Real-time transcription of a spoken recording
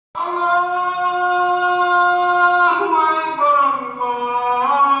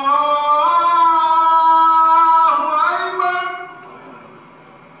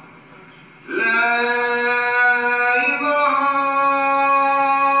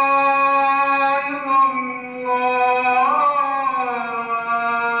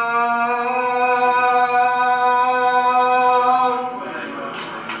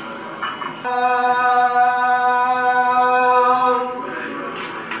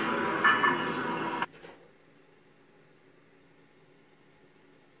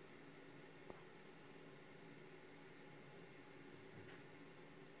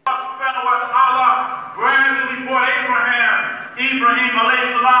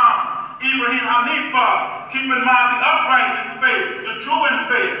Ibrahim Hanifa, keep in mind the upright in faith, the true in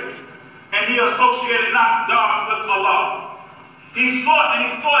faith. And he associated not God with Allah. He sought and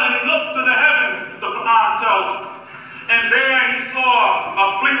he looked to the heavens, the Quran tells us. And there he saw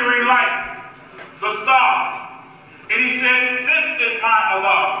a flickering light, the star. And he said, this is my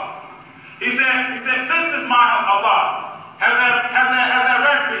Allah. He said, this is my Allah. Has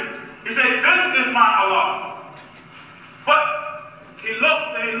that read? He said, this is my Allah. But he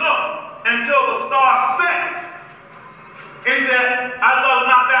looked and he looked until the star set. He said, I love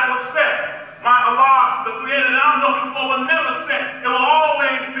not that which set. My Allah, the creator that I'm looking for, will never set. It will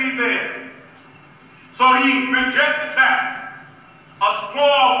always be there. So he rejected that. A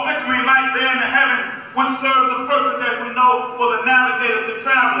small flickering light there in the heavens, which serves a purpose, as we know, for the navigators, the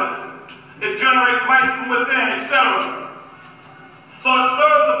travelers. It generates light from within, etc. So it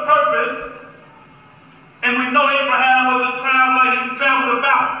serves a purpose. And we know Abraham was a traveler. He traveled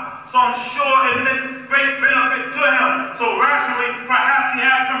about. So I'm sure it makes great benefit to him. So rationally, perhaps he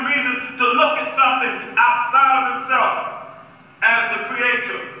had some reason to look at something outside of himself as the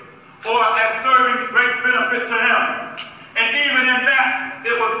creator, or as serving great benefit to him. And even in that,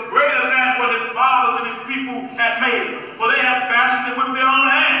 it was greater than what his fathers and his people had made. For they had fashioned it with their own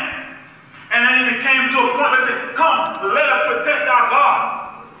hands. And then it came to a point where they said, come, let us protect our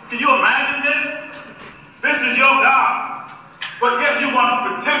gods. Can you imagine this? This is your God. But yet you want to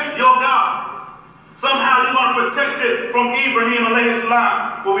protect your God. Somehow you want to protect it from Ibrahim alayhi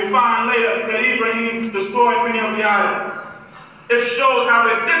salam. But we find later that Ibrahim destroyed many of the idols. It shows how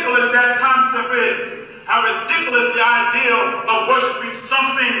ridiculous that concept is. How ridiculous the idea of worshiping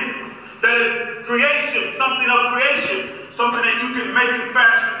something that is creation, something of creation, something that you can make and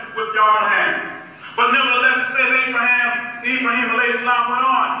fashion with your own hands. But nevertheless, it says Ibrahim alayhi salam went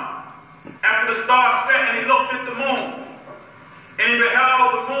on. After the star set and he looked at the moon. And he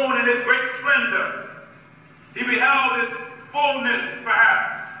beheld the moon in its great splendor. He beheld its fullness,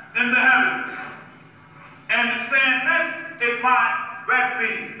 perhaps, in the heavens. And saying, this is my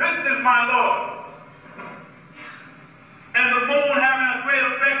Rabbi, this is my Lord. And the moon having a great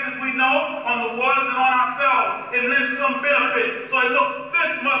effect, as we know, on the waters and on ourselves. It lends some benefit. So he looked,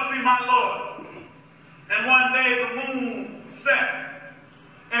 this must be my Lord. And one day the moon set.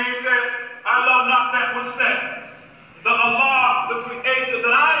 And he said, I love not that which set. The Allah, the creator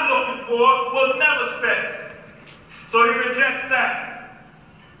that I'm looking for, will never set. So he rejects that.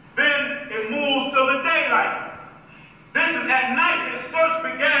 Then it moves to the daylight. This is at night. His search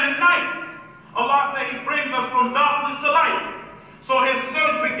began at night. Allah said he brings us from darkness to light. So his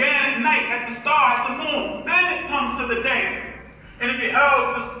search began at night, at the star, at the moon. Then it comes to the day. And he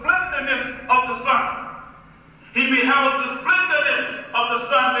beheld the splendorness of the sun. He beheld the splendorness of the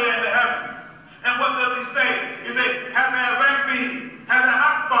sun there in the heavens. And what does he say? He said, Hazar Rabbi, Hazar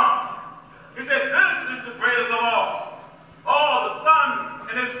Akbar. He said, this is the greatest of all. Oh, the sun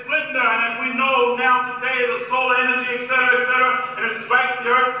and its splendor, and as we know now today, the solar energy, etc., and it strikes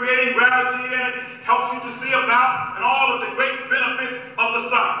the earth, creating gravity, and it helps you to see about, and all of the great benefits of the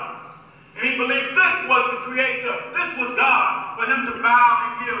sun. And he believed this was the creator, this was God, for him to bow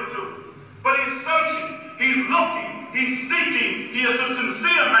and yield to. But he's searching, he's looking, he's seeking, he is a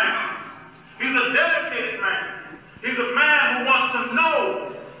sincere man. He's a dedicated man. He's a man who wants to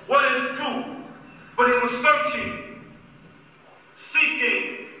know what is true. But he was searching,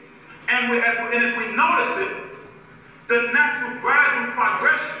 seeking, and as we notice it, the natural gradual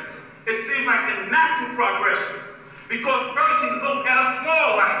progression, it seems like a natural progression. Because first he looked at a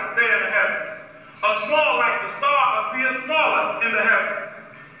small light there in the heavens. A small light, the star appears smaller in the heavens.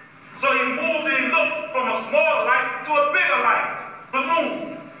 So he moved and he looked from a small light to a bigger light, the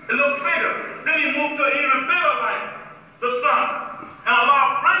moon. It looks bigger. Then he moved to an even bigger light, the sun. And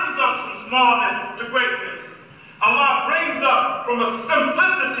Allah brings us from smallness to greatness. Allah brings us from a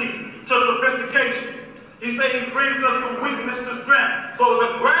simplicity to sophistication. He said he brings us from weakness to strength. So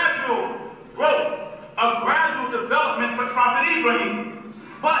it's a gradual growth, a gradual development for Prophet Ibrahim.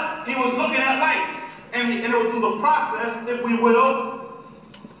 But he was looking at lights. And it was through the process, if we will,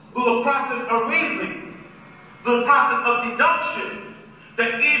 through the process of reasoning, through the process of deduction,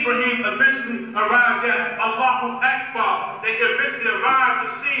 that Ibrahim eventually arrived at Allahu Akbar. They eventually arrived to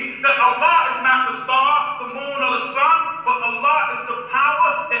see that Allah is not the star, the moon, or the sun, but Allah is the power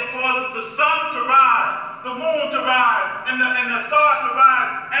that causes the sun to rise, the moon to rise, and the star to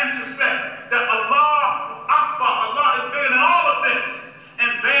rise and to set. That Allah Akbar, Allah is bigger than all of this.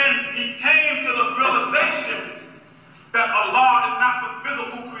 And then he came to the realization that Allah is not the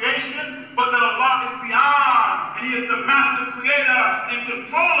physical creation, but that Allah is beyond, and he is the master creator and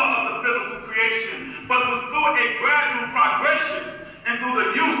controller of the physical creation. But it was through a gradual progression and through the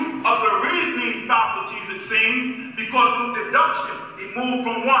use of the reason faculties, it seems, because through deduction, he moved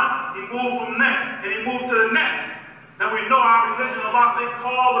from one, he moved from next, and he moved to the next. And we know our religion, Allah said,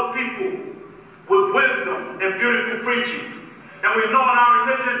 call the people with wisdom and beautiful preaching. And we know in our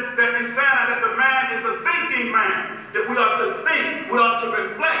religion that insana, that the man is a thinking man, that we are to think, we are to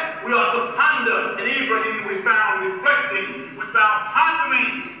reflect, we are to ponder. In Ibrahim we found reflecting, we found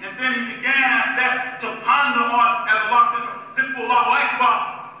pondering, and then he began at that to ponder on, as Allah said, Allahu Akbar,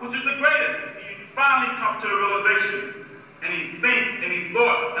 which is the greatest. He finally come to the realization, and he think, and he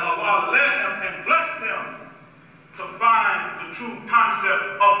thought, and Allah led him and blessed him to find the true concept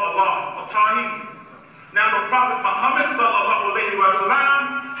of Allah, of Tawheed. Now the Prophet Muhammad sallallahu alayhi wa sallam,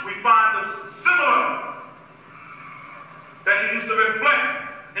 we find the similar, that he used to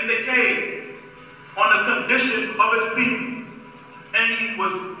reflect in the cave on the condition of his people. And he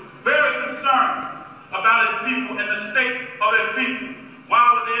was very concerned about his people and the state of his people. Why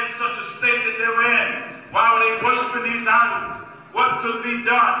were they in such a state that they were in? Why were they worshiping these idols? What could be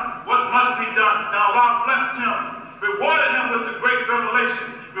done? What must be done? And Allah blessed him, rewarded him with the great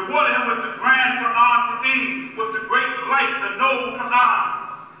revelation, rewarded him with the grand Quran Kareem, with the great light, the noble Quran,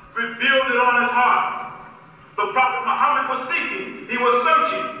 revealed it on his heart. The Prophet Muhammad was seeking, he was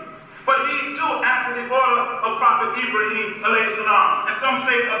searching, but he too acted the order of Prophet Ibrahim alayhi salam. And some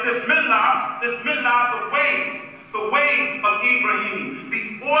say of this millah, the way of Ibrahim,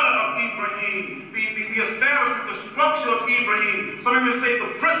 the order of Ibrahim, the establishment, the structure of Ibrahim. Some even say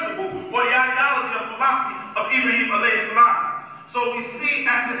the principle or the ideology of philosophy of Ibrahim alayhi salam. So we see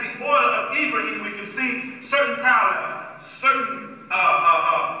after the order of Ibrahim, we can see certain parallels, certain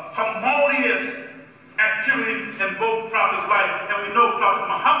harmonious activities in both prophets' life. And we know Prophet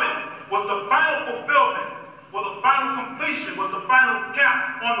Muhammad was the final fulfillment, was the final completion, was the final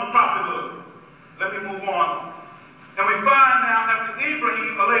cap on the prophethood. Let me move on. And we find now after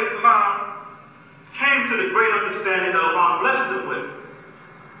Ibrahim alayhi salam came to the great understanding that Allah blessed him with,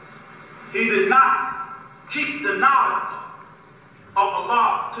 he did not keep the knowledge of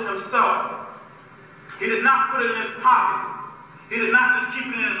Allah to himself. He did not put it in his pocket. He did not just keep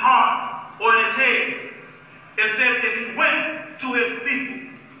it in his heart or in his head. It said that he went to his people.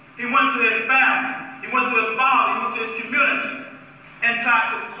 He went to his family. He went to his father. He went to his community and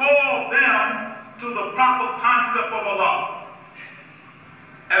tried to call them to the proper concept of Allah.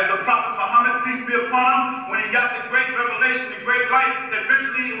 As the Prophet Muhammad, peace be upon him, when he got the great revelation, the great light,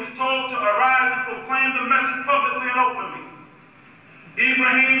 eventually he was told to arise and proclaim the message publicly and openly.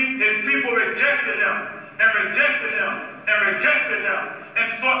 Ibrahim, his people rejected him, and rejected him, and rejected him, and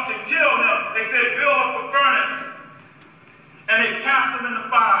sought to kill him. They said, build up a furnace. And they cast him in the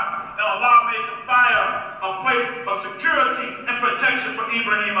fire. And Allah made the fire a place of security and protection for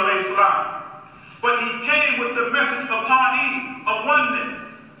Ibrahim alayhi salam. But he came with the message of Tawheed, of oneness,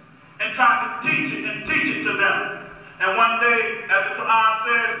 and tried to teach it to them. And one day, as the Quran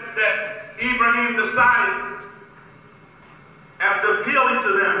says, that Ibrahim decided, after appealing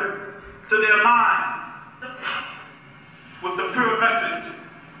to them, to their minds, with the pure message,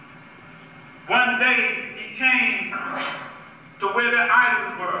 one day he came to where their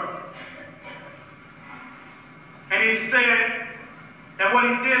idols were. And he said, and what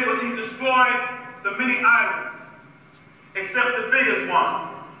he did was he destroyed the many idols, except the biggest one.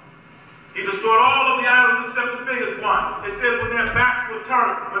 He destroyed all of the idols except the biggest one. It says when their backs were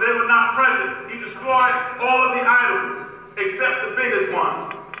turned, when they were not present, he destroyed all of the idols except the biggest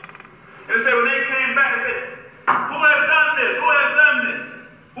one. And it said when they came back, they said, who has done this? Who has done this?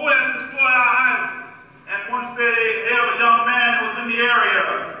 Who has destroyed our idols? And one said they have a young man that was in the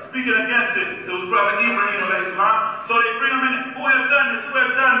area speaking against it. It was Prophet Ibrahim alayhi salam. So they bring him in. Who has done this? Who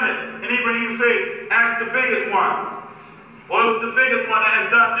has done this? And Ibrahim said, ask the biggest one. Or it was the biggest one that has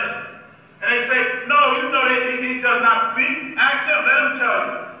done this. And they say, no, you know that he does not speak. Ask him, let him tell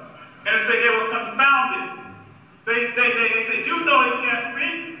you. And they say they were confounded. They said, you know he can't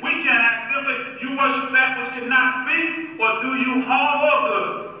speak. We can't ask him. Say, you worship that which cannot speak, or do you harm or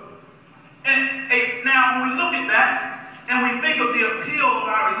good? And now when we look at that, and we think of the appeal of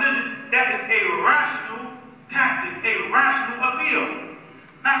our religion, that is a rational tactic, a rational appeal.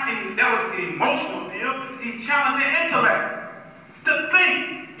 That was an emotional appeal. He challenged their intellect to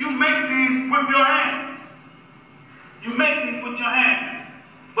think. You make these with your hands. You make these with your hands.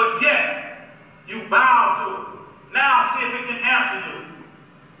 But yet, you bow to it. Now see if it can answer you.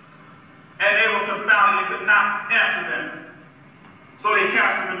 And they were confounded. They could not answer them. So they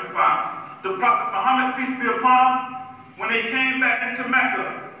cast him in the fire. The Prophet Muhammad, peace be upon him, when they came back into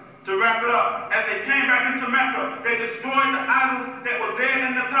Mecca, to wrap it up, as they came back into Mecca, they destroyed the idols that were there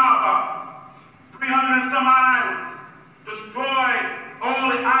in the Kaaba. 300 and some odd idols. Destroyed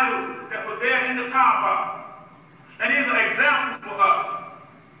all the idols that were there in the the Kaaba. And these are examples for us.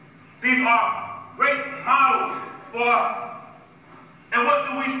 These are great models for us. And what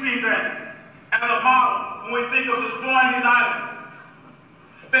do we see then as a model when we think of destroying these idols?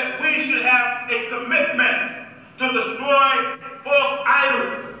 That we should have a commitment to destroy false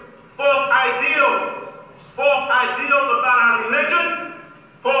idols, false ideals about our religion,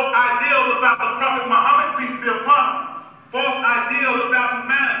 false ideals about the Prophet Muhammad, peace be upon him, false ideals about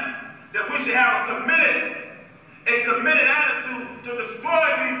humanity. That we should have a committed attitude to destroy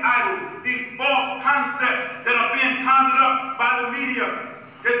these idols, these false concepts that are being conjured up by the media,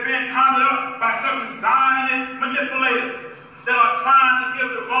 that's being conjured up by certain Zionist manipulators that are trying to give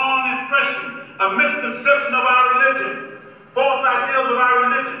the wrong impression, a misconception of our religion, false ideals of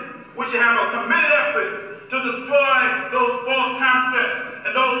our religion. We should have a committed effort to destroy those false concepts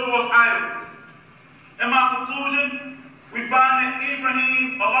and those false idols. In my conclusion, we find that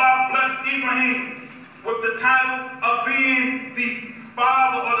Allah blessed Ibrahim with the title of being the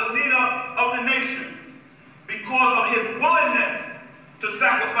father or the leader of the nation because of his willingness to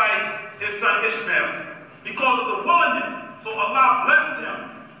sacrifice his son Ishmael. Because of the willingness. So Allah blessed him,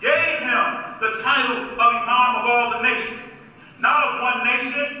 gave him the title of Imam of all the nations. Not of one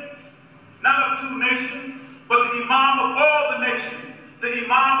nation, not of two nations, but the Imam of all the nations. The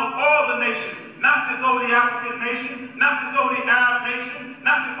Imam of all the nations. Not just over the African nation, not just over the Arab nation,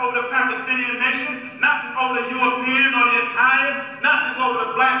 not just over the Pakistani nation, not just over the European or the Italian, not just over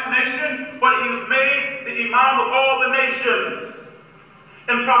the black nation, but he was made the Imam of all the nations.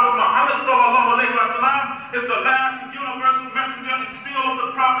 And Prophet Muhammad ﷺ is the last universal messenger and seal of the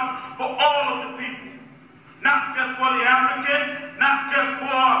prophets for all of the people. Not just for the African, not just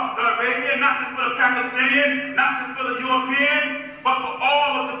for the Arabian, not just for the Pakistani, not just for the European, but for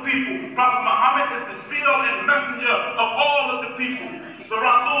all of the people. Prophet Muhammad is the seal and messenger of all of the people. The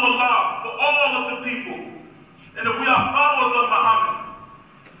Rasulullah for all of the people. And if we are followers of Muhammad,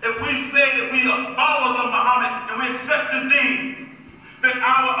 if we say that we are followers of Muhammad and we accept this deen, then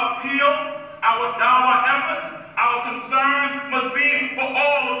our appeal, our dawah efforts, our concerns must be for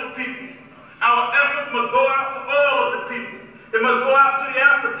all of the people. Our efforts must go out to all of the people. It must go out to the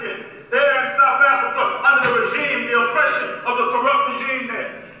African, there in South Africa, under the regime, the oppression of the corrupt regime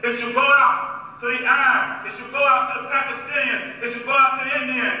there. It should go out to the Arab. It should go out to the Pakistanians. It should go out to the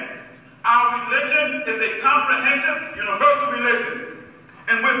Indians. Our religion is a comprehensive, universal religion.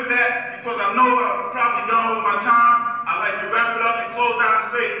 And with that, because I know I've probably gone over my time, I'd like to wrap it up and close out and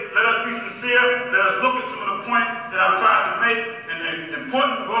say, let us be sincere, let us look at some of the points that I've tried to make and the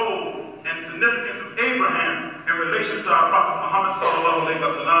important role and significance of Abraham in relation to our Prophet Muhammad sallallahu alaihi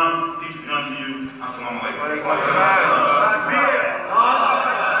wasallam. Peace be unto you. Assalamu alaikum.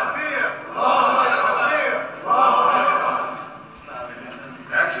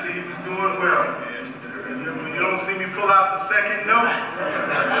 Actually, he was doing well. You don't see me pull out the second note.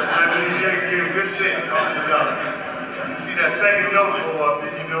 I mean, you're in good shape. You see that second note go up,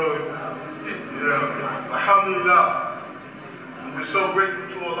 and you know, alhamdulillah. We're so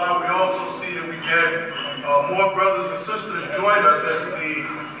grateful to Allah. We also see that we've had more brothers and sisters join us as the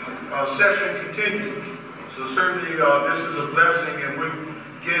session continues. So certainly this is a blessing, and we're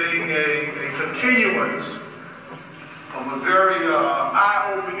getting a continuance of a very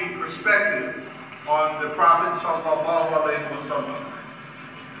eye-opening perspective on the Prophet sallallahu alaihi wasallam.